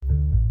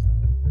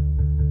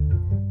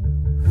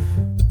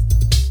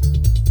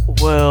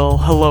Well,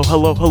 hello.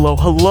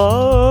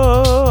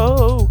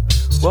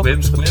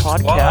 Welcome to the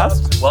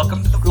podcast.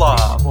 Welcome to the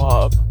vlog.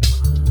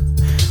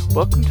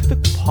 Welcome to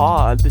the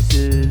pod. This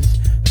is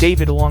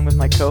David along with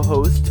my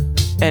co-host,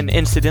 and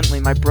incidentally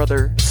my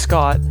brother,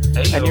 Scott.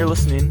 Hey-o. And you're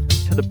listening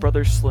to the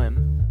Brother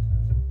Slimm.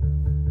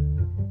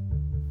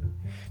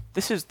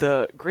 This is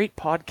the great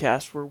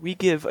podcast where we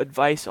give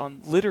advice on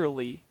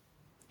literally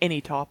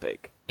any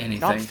topic. Anything.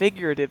 Not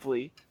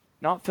figuratively,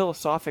 not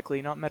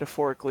philosophically, not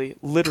metaphorically,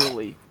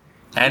 literally.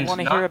 And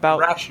wanna not hear about-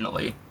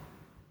 rationally.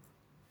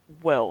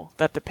 Well,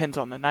 that depends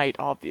on the night,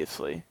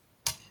 obviously.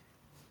 Do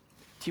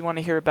you want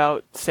to hear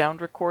about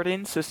sound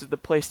recordings? This is the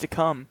place to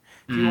come.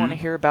 Do you want to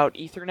hear about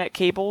Ethernet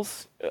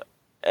cables?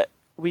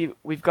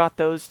 We've got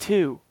those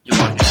too. You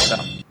want to hear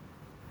about...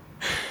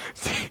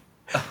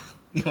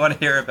 You want to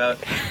hear about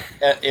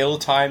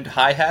ill-timed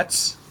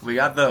hi-hats? We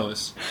got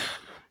those.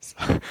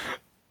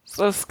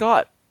 So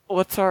Scott,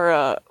 what's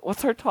our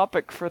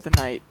topic for the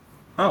night?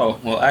 Oh,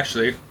 well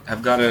actually,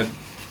 I've got a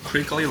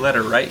crinkly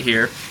letter right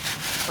here.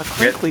 A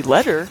crinkly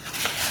letter?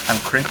 I'm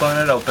crinkling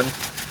it open.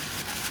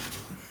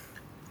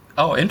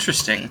 Oh,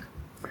 interesting.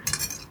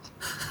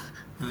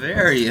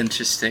 Very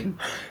interesting.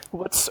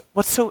 What's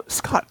so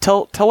Scott?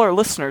 Tell our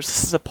listeners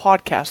this is a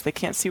podcast. They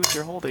can't see what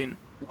you're holding.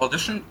 Well,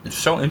 this is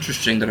so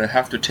interesting that I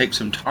have to take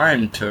some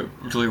time to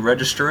really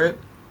register it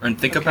and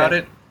think about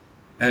it.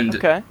 And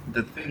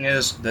the thing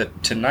is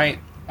that tonight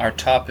our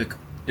topic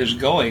is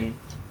going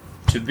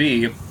to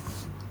be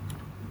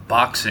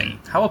boxing.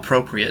 How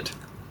appropriate.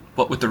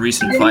 What with the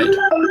recent fight?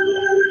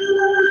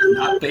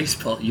 Not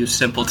baseball, you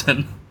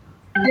simpleton.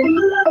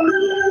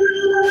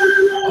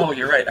 Oh,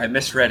 you're right. I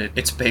misread it.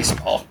 It's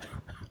baseball.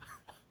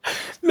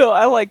 No,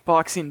 I like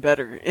boxing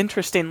better.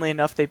 Interestingly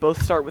enough, they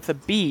both start with a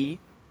B.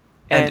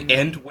 And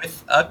end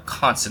with a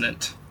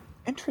consonant.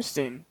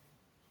 Interesting.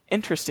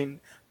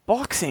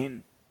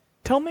 Boxing.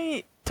 Tell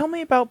me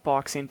about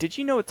boxing. Did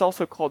you know it's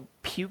also called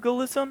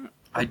pugilism?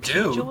 I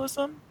do.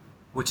 Pugilism?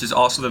 Which is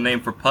also the name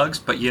for pugs.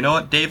 But you know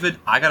what, David?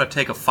 I gotta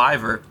take a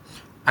 $5.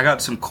 I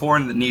got some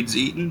corn that needs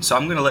eaten, so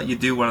I'm gonna let you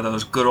do one of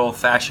those good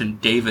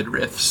old-fashioned David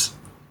riffs.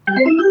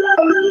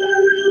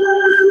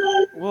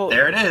 Well,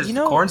 there it is.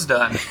 Corn's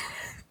done.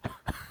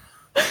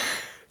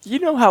 You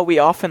know how we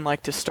often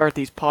like to start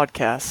these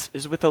podcasts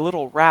is with a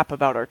little rap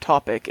about our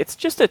topic. It's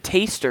just a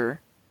taster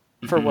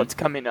for what's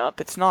coming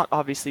up. It's not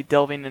obviously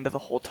delving into the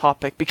whole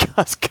topic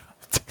because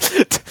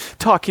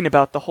talking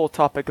about the whole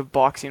topic of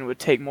boxing would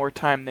take more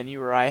time than you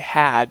or I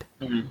had.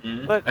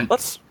 But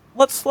let's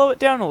slow it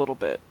down a little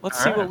bit.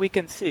 Let's see what we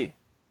can see.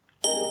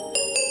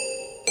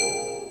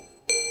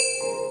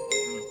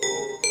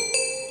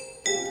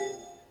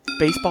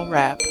 Baseball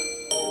rap.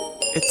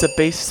 It's a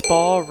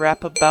baseball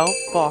rap about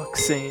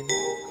boxing.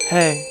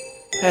 Hey.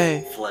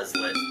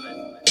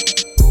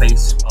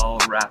 Baseball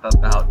rap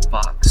about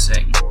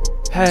boxing.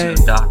 Hey.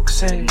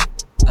 Doxing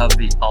of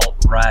the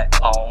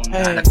alt-right all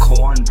night. A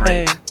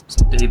cornbreak.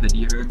 So David,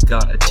 you're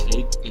gonna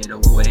take it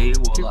away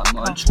while I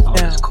munch on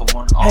this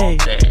corn all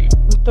day.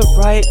 With the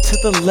right to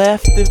the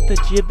left, there's the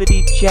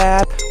jibbity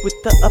jab. With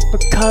the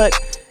uppercut,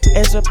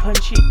 as a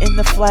punchy in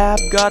the flab.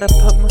 Gotta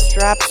put my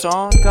straps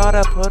on,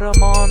 gotta put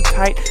them on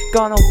tight.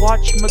 Gonna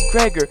watch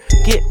McGregor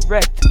get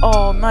wrecked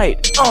all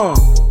night.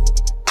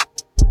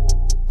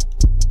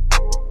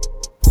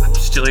 I'm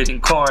still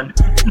eating corn.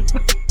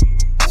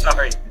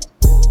 Sorry.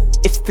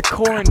 It's the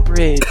corn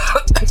bridge.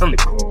 It's the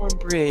corn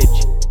bridge.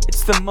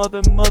 It's the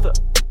mother.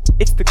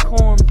 It's the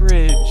corn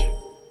bridge.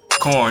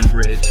 Corn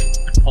bridge.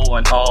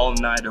 Pulling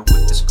all-nighter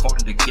with this corn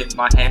to get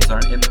my hands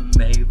on an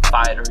MMA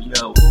fighter,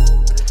 yo.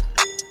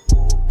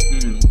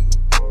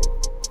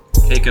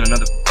 Taking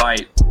another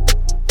bite.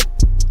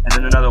 And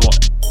then another one.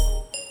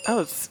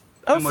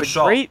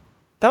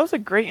 That was a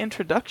great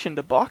introduction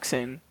to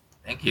boxing.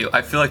 Thank you.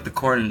 I feel like the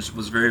corn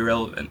was very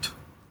relevant.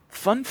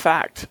 Fun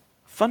fact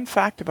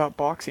about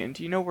boxing.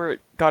 Do you know where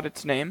it got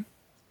its name?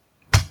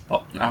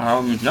 Oh,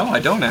 no, I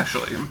don't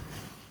actually.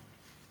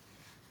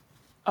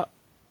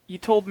 You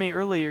told me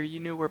earlier you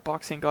knew where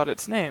boxing got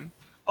its name.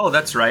 Oh,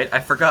 that's right.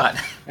 I forgot.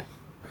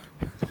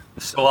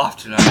 So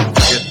often I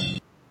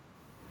forget.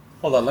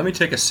 Hold on, let me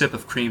take a sip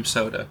of cream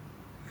soda.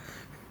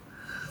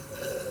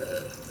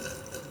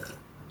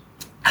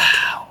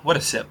 What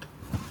a sip.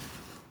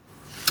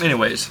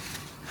 Anyways,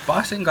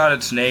 boxing got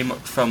its name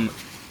from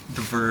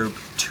the verb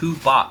to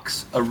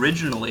box.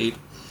 Originally,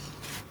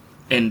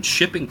 in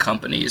shipping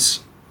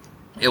companies,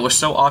 it was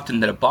so often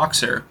that a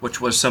boxer,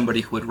 which was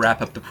somebody who would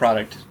wrap up the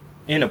product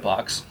in a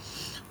box,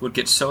 would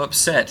get so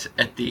upset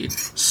at the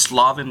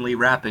slovenly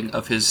wrapping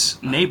of his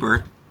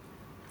neighbor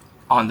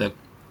on the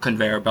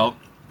conveyor belt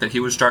that he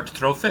would start to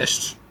throw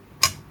fists.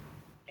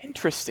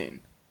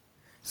 Interesting.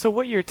 So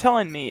what you're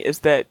telling me is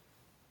that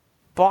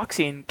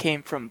boxing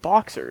came from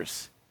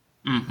boxers.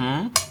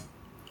 And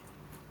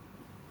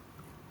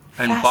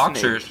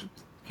boxers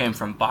came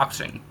from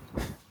boxing.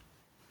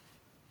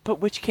 But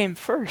which came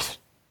first?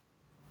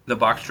 The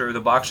boxer or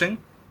the boxing?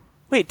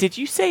 Wait, did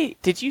you say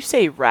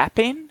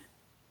rapping?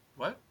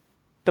 What?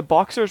 The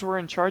boxers were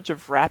in charge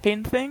of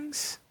rapping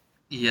things?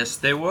 Yes,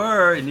 they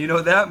were, and you know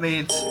what that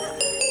means.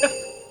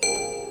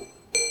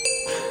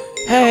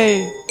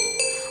 Hey!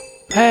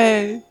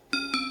 Hey!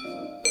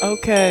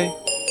 Okay.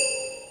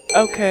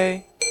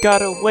 Okay.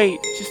 Gotta wait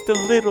just a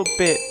little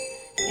bit.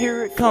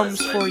 Here it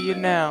comes for you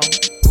now.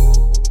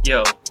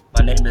 Yo,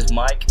 my name is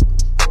Mike,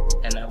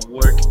 and I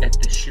work at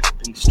the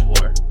shipping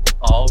store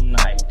all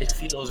night. It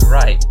feels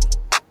right.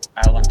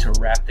 I like to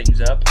wrap things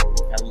up.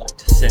 I like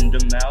to send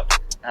them out.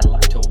 I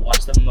like to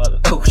watch them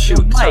Oh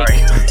shoot, Mike.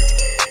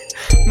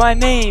 sorry. My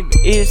name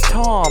is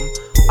Tom.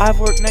 I've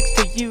worked next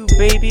to you,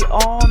 baby,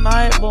 all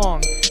night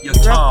long. Yo,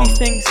 Wrap Tom. these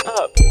things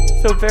up.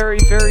 So very,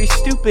 very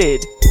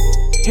stupid.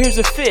 Here's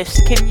a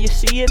fist. Can you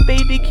see it,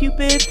 baby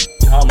Cupid?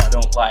 Tom, I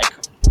don't like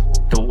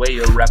the way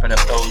you're wrapping up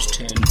those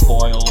tin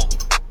foil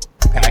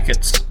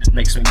packets. It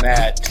makes me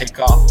mad. Take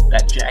off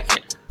that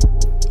jacket.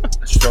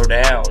 Let's throw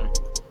down.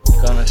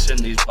 Gonna send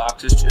these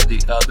boxes to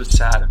the other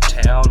side of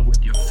town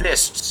with your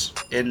fists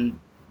in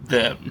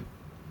them.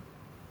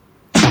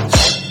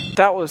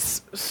 That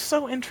was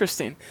so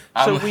interesting.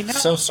 So I'm we now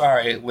so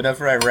sorry.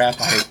 Whenever I rap,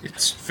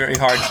 it's very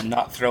hard to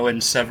not throw in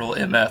several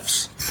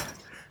MFs.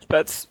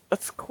 that's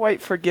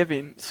quite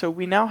forgiving. So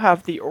we now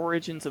have the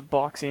origins of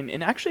boxing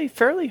in actually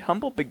fairly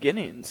humble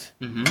beginnings.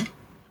 Mm-hmm.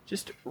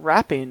 Just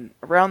rapping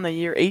around the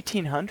year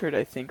 1800,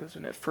 I think, was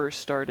when it first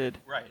started.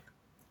 Right.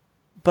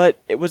 But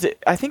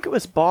I think it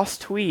was Boss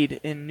Tweed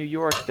in New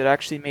York that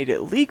actually made it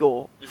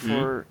legal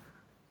for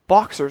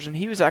boxers, and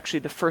he was actually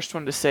the first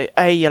one to say,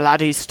 "Hey, you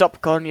laddies,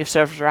 stop calling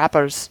yourselves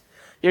rappers.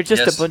 You're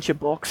just Yes. a bunch of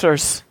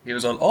boxers." He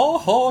was all, oh,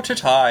 ho,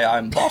 tit-hi,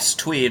 I'm Boss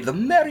Tweed, the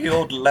merry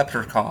old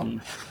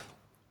leprechaun.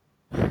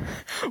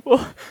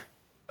 Well,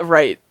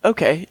 right,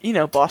 okay. You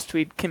know, Boss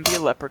Tweed can be a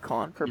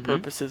leprechaun for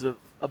purposes of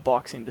a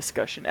boxing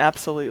discussion.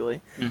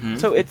 Absolutely.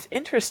 So it's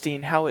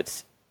interesting how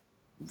it's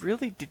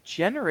really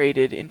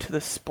degenerated into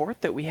the sport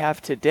that we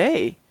have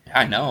today.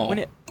 I know.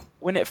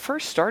 When it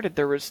first started,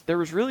 there was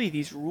really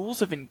these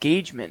rules of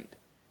engagement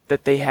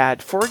that they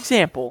had. For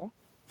example,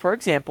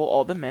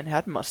 all the men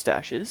had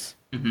mustaches.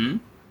 Mm-hmm.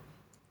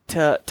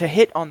 To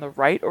hit on the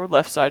right or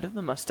left side of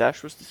the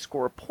mustache was to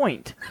score a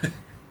point.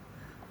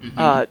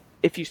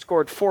 If you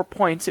scored 4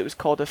 points, it was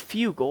called a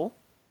fugle.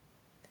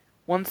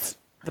 Once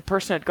the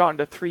person had gotten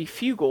to 3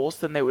 fugles,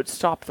 then they would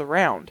stop the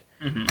round.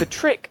 The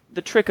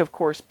trick, of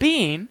course,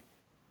 being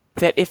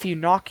that if you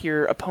knock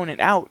your opponent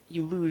out,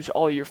 you lose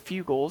all your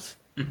fugles,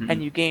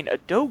 and you gain a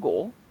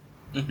dogle.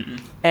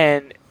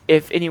 And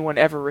if anyone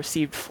ever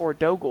received 4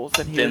 dogles,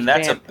 then he was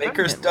that's a banned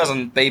baker's permanently.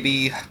 dozen,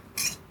 baby.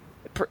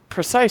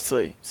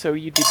 Precisely. So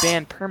you'd be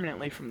banned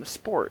permanently from the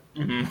sport.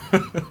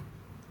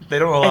 They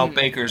don't allow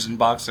bakers in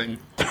boxing.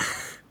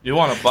 You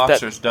want a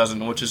boxer's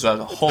dozen, which is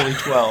a holy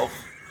 12.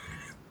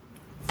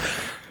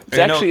 It's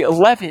actually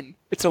 11.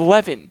 It's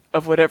 11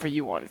 of whatever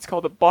you want. It's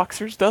called a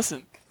boxer's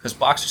dozen. Because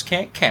boxers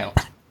can't count.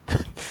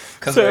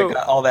 Because So- they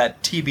got all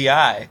that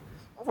TBI.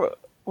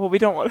 Well, we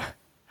don't want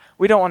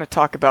to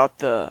talk about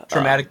the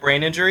Traumatic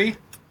brain injury?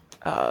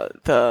 I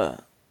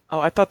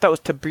thought that was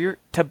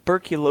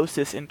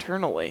tuberculosis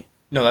internally.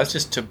 No,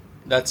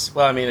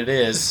 well, I mean, it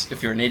is,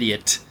 if you're an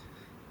idiot.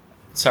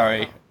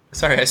 Sorry,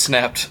 I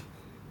snapped.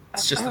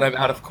 It's just that I'm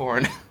out of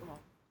corn.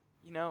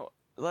 You know,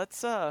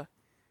 let's I'm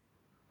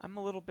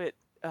a little bit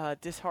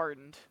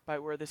disheartened by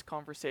where this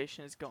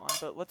conversation has gone,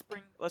 but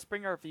let's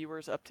bring our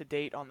viewers up to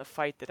date on the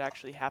fight that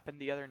actually happened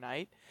the other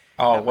night.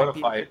 Oh, That what might a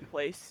be fight. good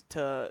place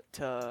to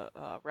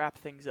wrap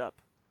things up.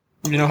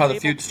 You know how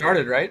the feud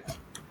started, right?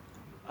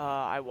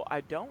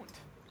 I don't.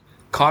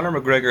 Conor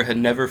McGregor had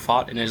never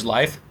fought in his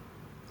life.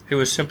 He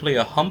was simply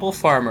a humble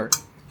farmer,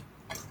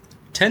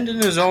 tending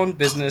his own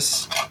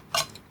business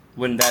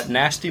when that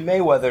nasty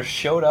Mayweather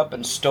showed up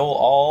and stole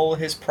all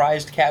his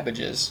prized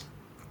cabbages.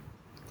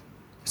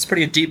 It's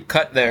pretty deep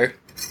cut there.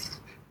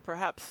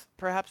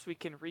 Perhaps we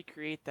can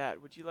recreate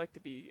that. Would you like to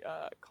be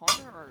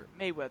Conor or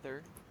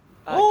Mayweather?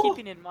 Oh.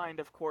 Keeping in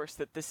mind, of course,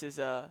 that this is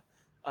a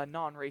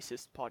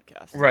non-racist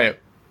podcast. Right.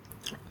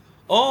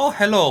 Oh,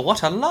 hello,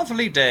 what a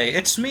lovely day.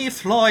 It's me,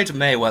 Floyd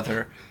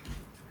Mayweather.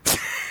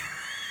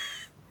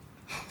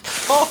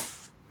 Oh,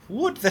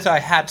 would that I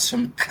had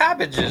some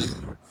cabbages.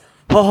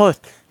 Oh,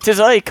 'tis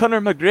I, Conor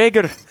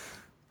McGregor.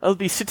 I'll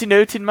be sitting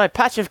out in my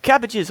patch of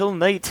cabbages all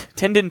night,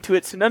 tending to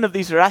it so none of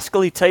these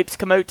rascally types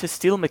come out to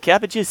steal my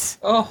cabbages.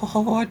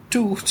 Oh, I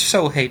do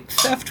so hate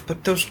theft,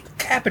 but those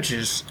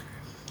cabbages,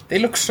 they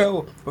look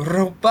so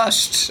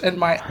robust, and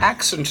my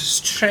accent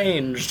has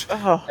changed,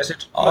 as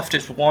it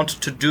often is wont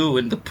to do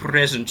in the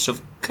presence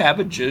of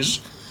cabbages.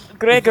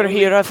 Gregor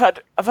here, I've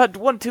had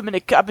one too many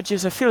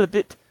cabbages. I feel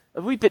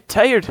a wee bit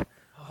tired.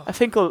 I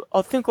think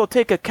I'll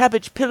take a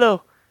cabbage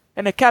pillow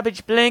and a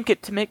cabbage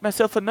blanket to make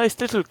myself a nice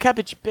little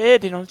cabbage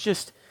bed, and I'll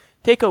just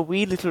take a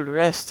wee little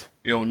rest.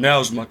 Yo,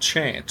 now's my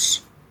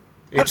chance.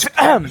 It's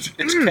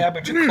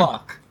cabbage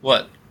o'clock.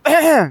 What?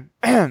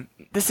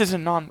 This is a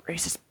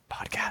non-racist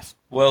podcast.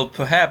 Well,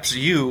 perhaps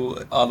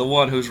you are the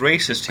one who's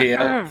racist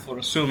here for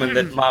assuming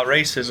that my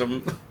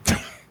racism...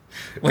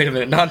 Wait a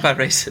minute, not my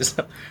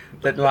racism.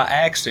 That my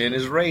accent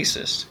is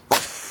racist.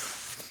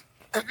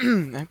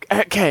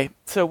 Okay,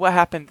 so what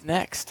happened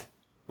next?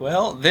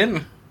 Well,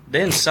 then,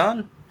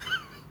 son,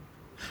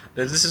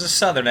 This is a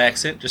southern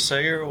accent, just so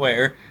you're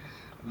aware.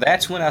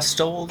 That's when I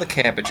stole the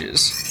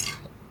cabbages.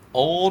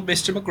 Old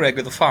Mr.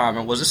 McGregor, the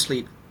farmer, was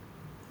asleep.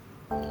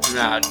 And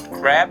I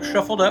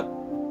shuffled up,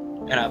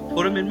 and I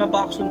put him in my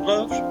boxing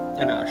gloves,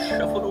 and I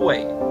shuffled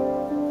away.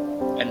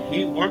 And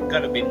he weren't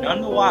gonna be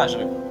none the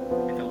wiser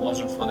if it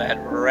wasn't for that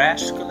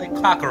rascally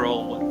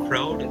cockerel what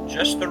crowed at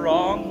just the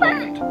wrong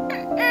moment.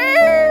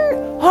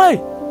 Hi!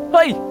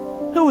 Hi!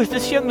 Who is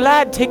this young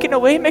lad taking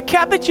away my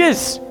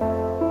cabbages?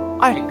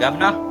 Hey,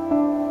 Governor.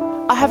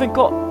 I haven't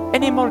got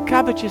any more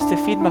cabbages to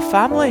feed my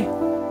family.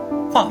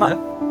 Father.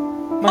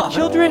 My Father.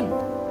 children.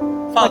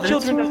 Father, My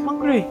children are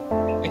hungry.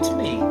 It's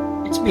me.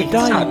 It's me, They're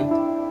dying.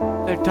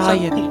 son. They're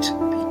dying. Son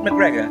Pete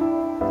McGregor.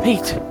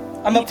 Pete.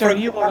 I'm up Pete, for are a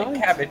you good white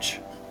alright? cabbage.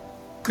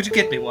 Could you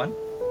get me one?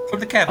 From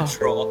the cabbage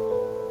stroll.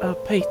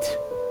 Pete.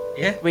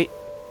 Yeah? We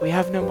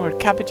have no more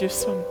cabbages,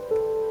 son.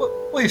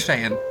 What are you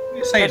saying? What are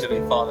you saying to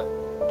me, Father?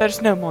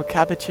 There's no more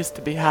cabbages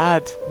to be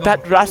had. No.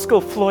 That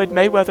rascal Floyd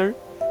Mayweather,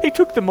 he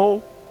took them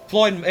all.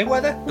 Floyd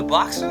Mayweather? The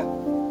boxer?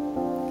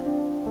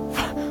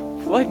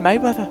 Floyd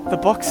Mayweather, the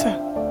boxer.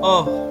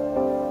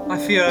 Oh, I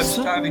fear I'm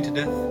Son- starving to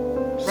death.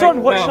 Son,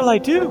 Right what now. shall I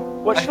do?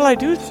 What shall I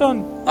do,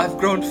 son? I've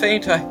grown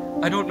faint.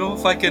 I don't know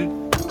if I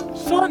can...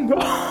 Son!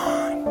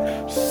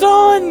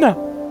 Son!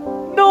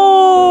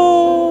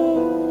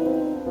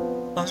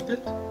 No!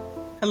 Husband?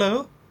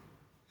 Hello?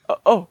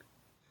 Oh,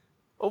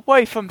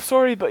 wife, I'm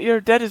sorry, but you're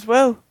dead as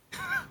well.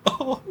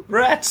 Oh,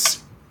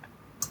 rats!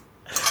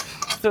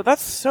 So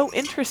that's so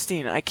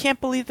interesting. I can't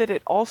believe that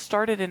it all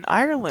started in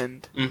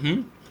Ireland. Mm-hmm.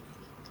 And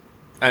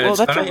Well, it's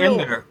that's gonna a real- end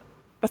there.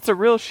 That's a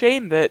real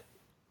shame that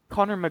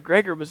Conor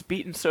McGregor was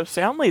beaten so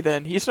soundly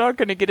then. He's not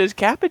going to get his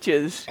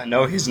cabbages. I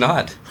know he's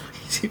not.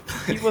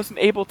 He wasn't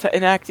able to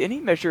enact any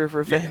measure of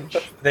revenge.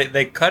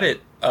 They cut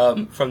it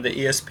from the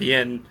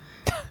ESPN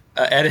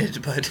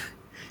edit, but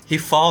he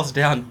falls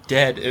down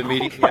dead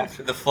immediately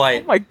after the Oh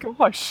fight. my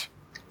gosh.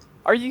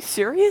 Are you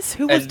serious?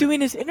 Who was And-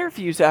 doing his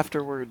interviews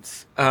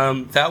afterwards?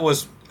 That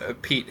was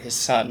Pete, his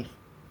son.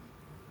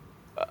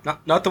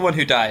 Not the one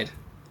who died.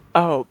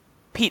 Oh,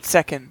 Pete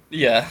second.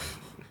 Yeah.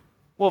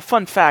 Well,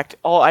 fun fact,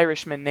 all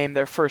Irishmen name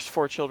their first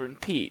 4 children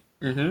Pete.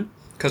 Mm-hmm.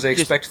 Because they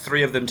Just- expect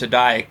 3 of them to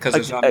die because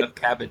there's not enough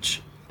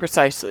cabbage.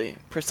 Precisely.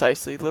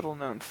 Little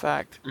known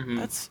fact.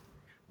 Mhm.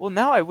 Well,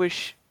 now I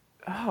wish...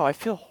 Oh, I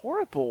feel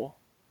horrible.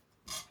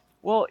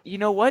 Well, you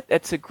know what?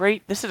 This is a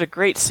great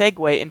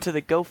segue into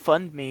the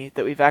GoFundMe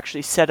that we've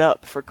actually set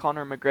up for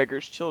Conor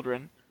McGregor's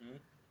children.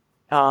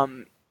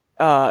 Floyd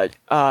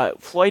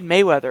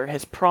Mayweather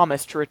has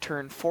promised to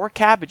return 4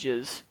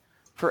 cabbages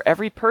for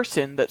every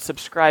person that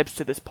subscribes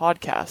to this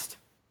podcast.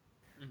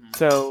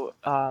 So,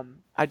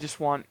 I just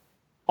want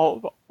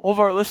all of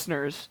our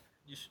listeners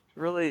to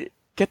really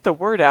get the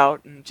word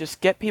out and just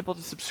get people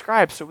to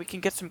subscribe so we can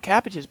get some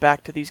cabbages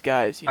back to these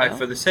guys, you know? Alright,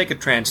 for the sake of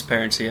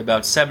transparency,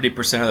 about 70%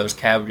 of those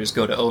cabbages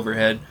go to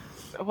overhead.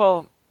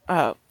 Well,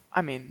 I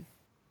mean,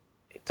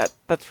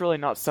 that's really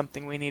not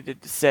something we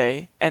needed to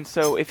say. And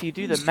so if you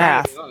do the Just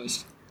trying to math, be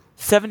honest.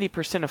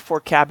 70% of 4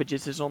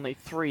 cabbages is only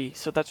 3,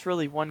 so that's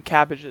really 1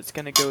 cabbage that's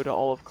going to go to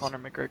all of Conor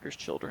McGregor's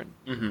children.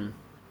 Mm-hmm.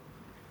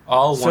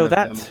 All So one of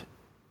that's... them.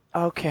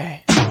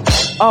 Okay.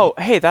 Oh,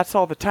 hey, that's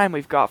all the time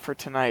we've got for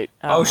tonight.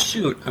 Oh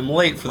shoot, I'm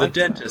late for the like-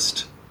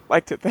 dentist.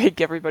 Like to thank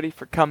everybody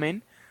for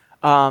coming.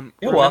 You're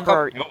remember welcome.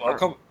 our- You're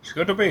welcome. It's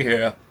good to be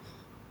here.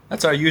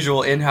 That's our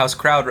usual in-house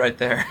crowd right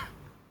there.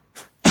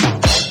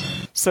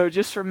 So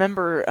just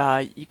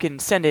remember, you can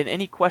send in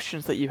any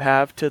questions that you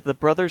have to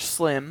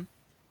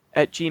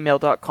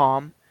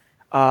thebrotherslim@gmail.com.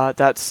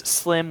 That's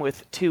Slim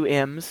with 2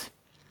 M's.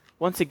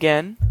 Once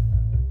again,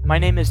 my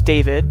name is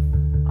David.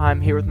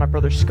 I'm here with my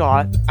brother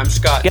Scott. I'm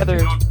Scott. Together-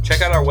 You know,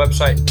 check out our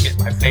website and get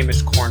my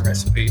famous corn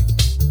recipe.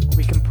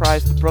 We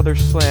comprise the Brothers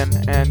Slim,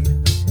 and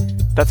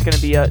that's going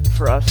to be it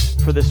for us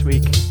for this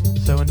week.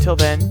 So until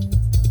then,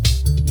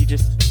 you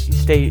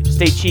stay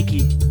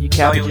cheeky, you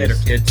Tell you cabbages. later,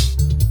 kids.